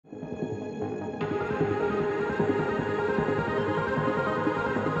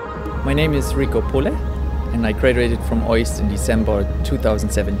My name is Rico Pohle and I graduated from OIST in December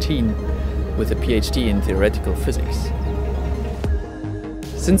 2017 with a PhD in theoretical physics.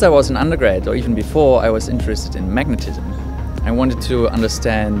 Since I was an undergrad, or even before, I was interested in magnetism. I wanted to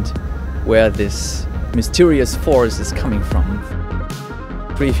understand where this mysterious force is coming from.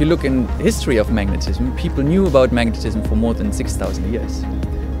 If you look in the history of magnetism, people knew about magnetism for more than 6,000 years.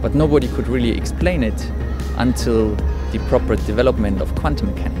 But nobody could really explain it until the proper development of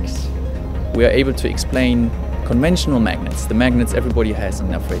quantum mechanics. We are able to explain conventional magnets, the magnets everybody has in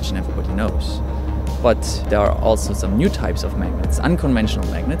their fridge and everybody knows. But there are also some new types of magnets, unconventional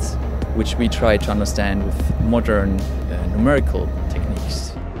magnets, which we try to understand with modern numerical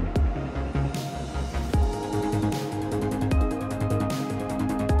techniques.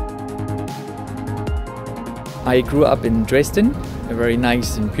 I grew up in Dresden, a very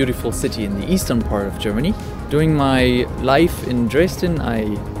nice and beautiful city in the eastern part of Germany. During my life in Dresden,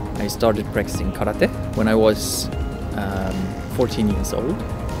 I started practicing karate when I was 14 years old.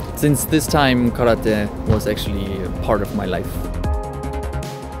 Since this time, karate was actually a part of my life.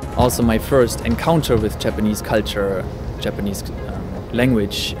 Also my first encounter with Japanese culture, Japanese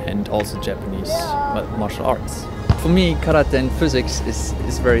language and also Japanese martial arts. For me, karate and physics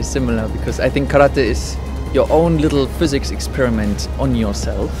is very similar because I think karate is your own little physics experiment on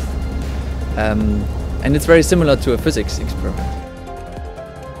yourself. And it's very similar to a physics experiment.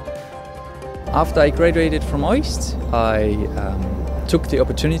 After I graduated from OIST, I took the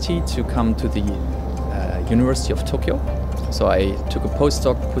opportunity to come to the University of Tokyo. So I took a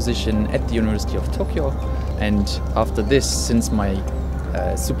postdoc position at the University of Tokyo. And after this, since my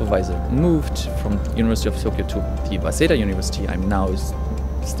supervisor moved from University of Tokyo to the Waseda University, I'm now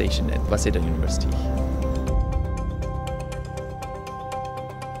stationed at Waseda University.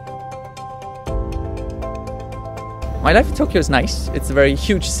 My life in Tokyo is nice. It's a very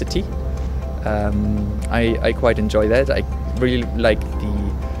huge city. I quite enjoy that. I really like the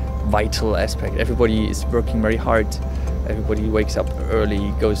vital aspect. Everybody is working very hard. Everybody wakes up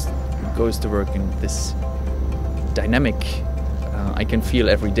early, goes to work in this dynamic I can feel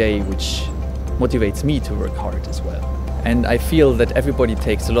every day, which motivates me to work hard as well. And I feel that everybody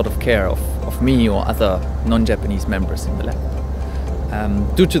takes a lot of care of me or other non-Japanese members in the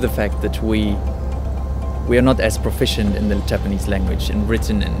lab. Due to the fact that we are not as proficient in the Japanese language in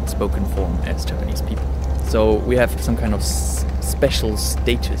written and spoken form as Japanese people. So we have some kind of special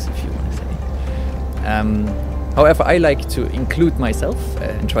status, if you want to say. However, I like to include myself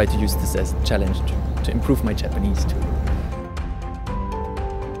and try to use this as a challenge to improve my Japanese too.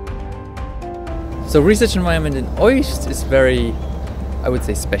 So research environment in OIST is very, I would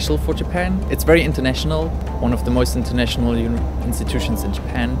say, special for Japan. It's very international, one of the most international institutions in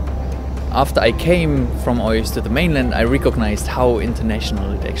Japan. After I came from OIST to the mainland, I recognized how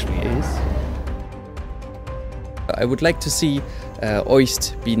international it actually is. I would like to see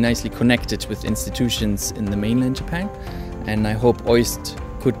OIST be nicely connected with institutions in the mainland Japan, and I hope OIST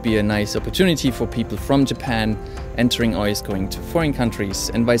could be a nice opportunity for people from Japan entering OIST, going to foreign countries,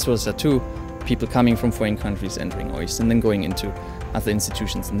 and vice versa too, people coming from foreign countries entering OIST and then going into other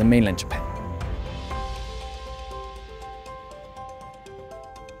institutions in the mainland Japan.